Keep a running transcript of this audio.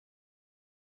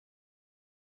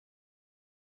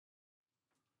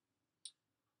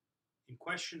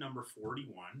question number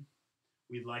 41,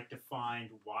 we'd like to find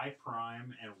y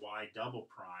prime and y double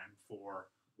prime for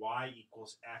y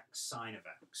equals x sine of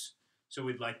x. So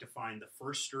we'd like to find the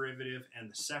first derivative and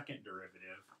the second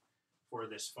derivative for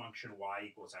this function y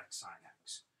equals x sine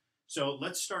x. So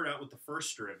let's start out with the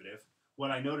first derivative.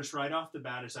 What I notice right off the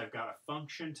bat is I've got a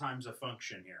function times a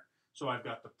function here. So I've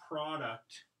got the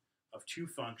product of two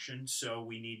functions, so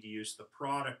we need to use the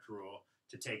product rule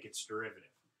to take its derivative.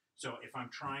 So if I'm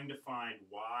trying to find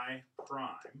y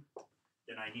prime,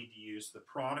 then I need to use the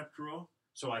product rule.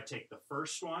 So I take the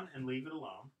first one and leave it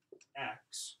alone,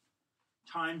 x,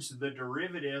 times the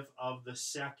derivative of the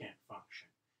second function.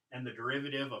 And the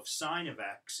derivative of sine of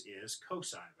x is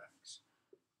cosine of x.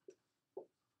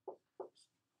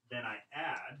 Then I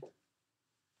add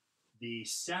the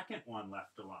second one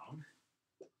left alone,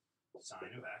 sine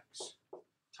of x,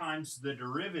 times the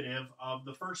derivative of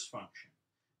the first function.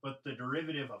 But the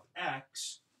derivative of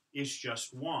x is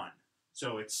just 1.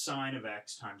 So it's sine of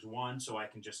x times 1, so I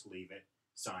can just leave it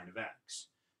sine of x.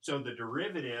 So the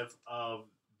derivative of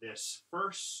this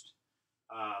first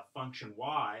function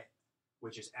y,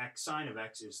 which is x sine of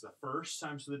x, is the first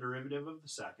times the derivative of the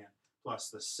second, plus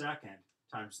the second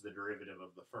times the derivative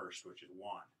of the first, which is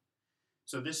 1.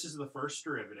 So this is the first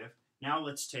derivative. Now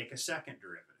let's take a second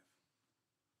derivative.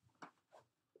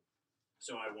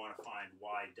 So I want to find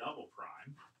y double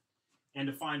prime. And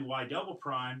to find y double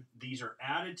prime, these are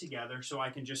added together, so I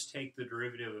can just take the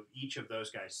derivative of each of those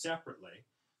guys separately.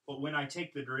 But when I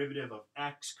take the derivative of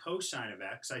x cosine of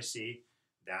x, I see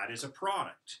that is a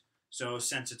product. So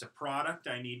since it's a product,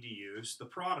 I need to use the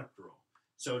product rule.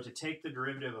 So to take the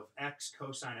derivative of x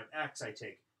cosine of x, I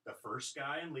take the first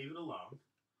guy and leave it alone,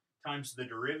 times the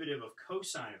derivative of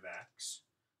cosine of x,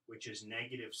 which is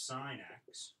negative sine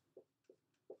x,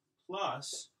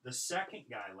 plus the second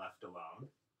guy left alone,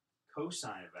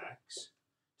 cosine of x,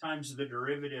 times the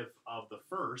derivative of the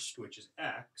first, which is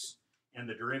x, and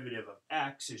the derivative of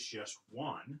x is just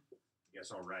 1. I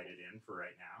guess I'll write it in for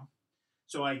right now.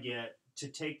 So I get to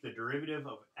take the derivative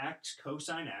of x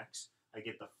cosine x, I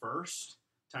get the first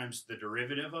times the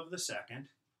derivative of the second,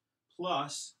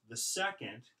 plus the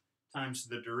second times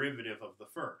the derivative of the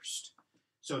first.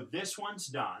 So this one's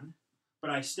done, but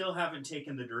I still haven't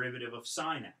taken the derivative of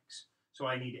sine x. So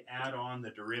I need to add on the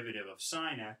derivative of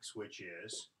sine x, which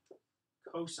is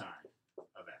cosine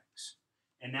of x.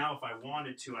 And now if I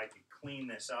wanted to, I could clean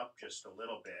this up just a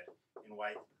little bit and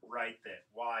write that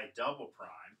y double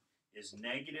prime is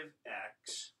negative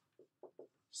x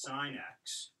sine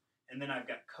x. And then I've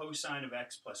got cosine of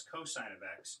x plus cosine of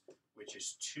x, which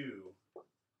is 2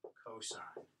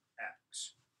 cosine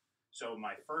x. So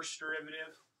my first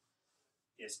derivative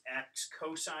is x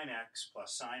cosine x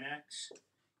plus sine x.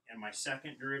 And my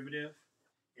second derivative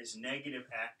is negative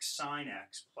x sine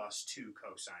x plus 2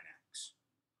 cosine x.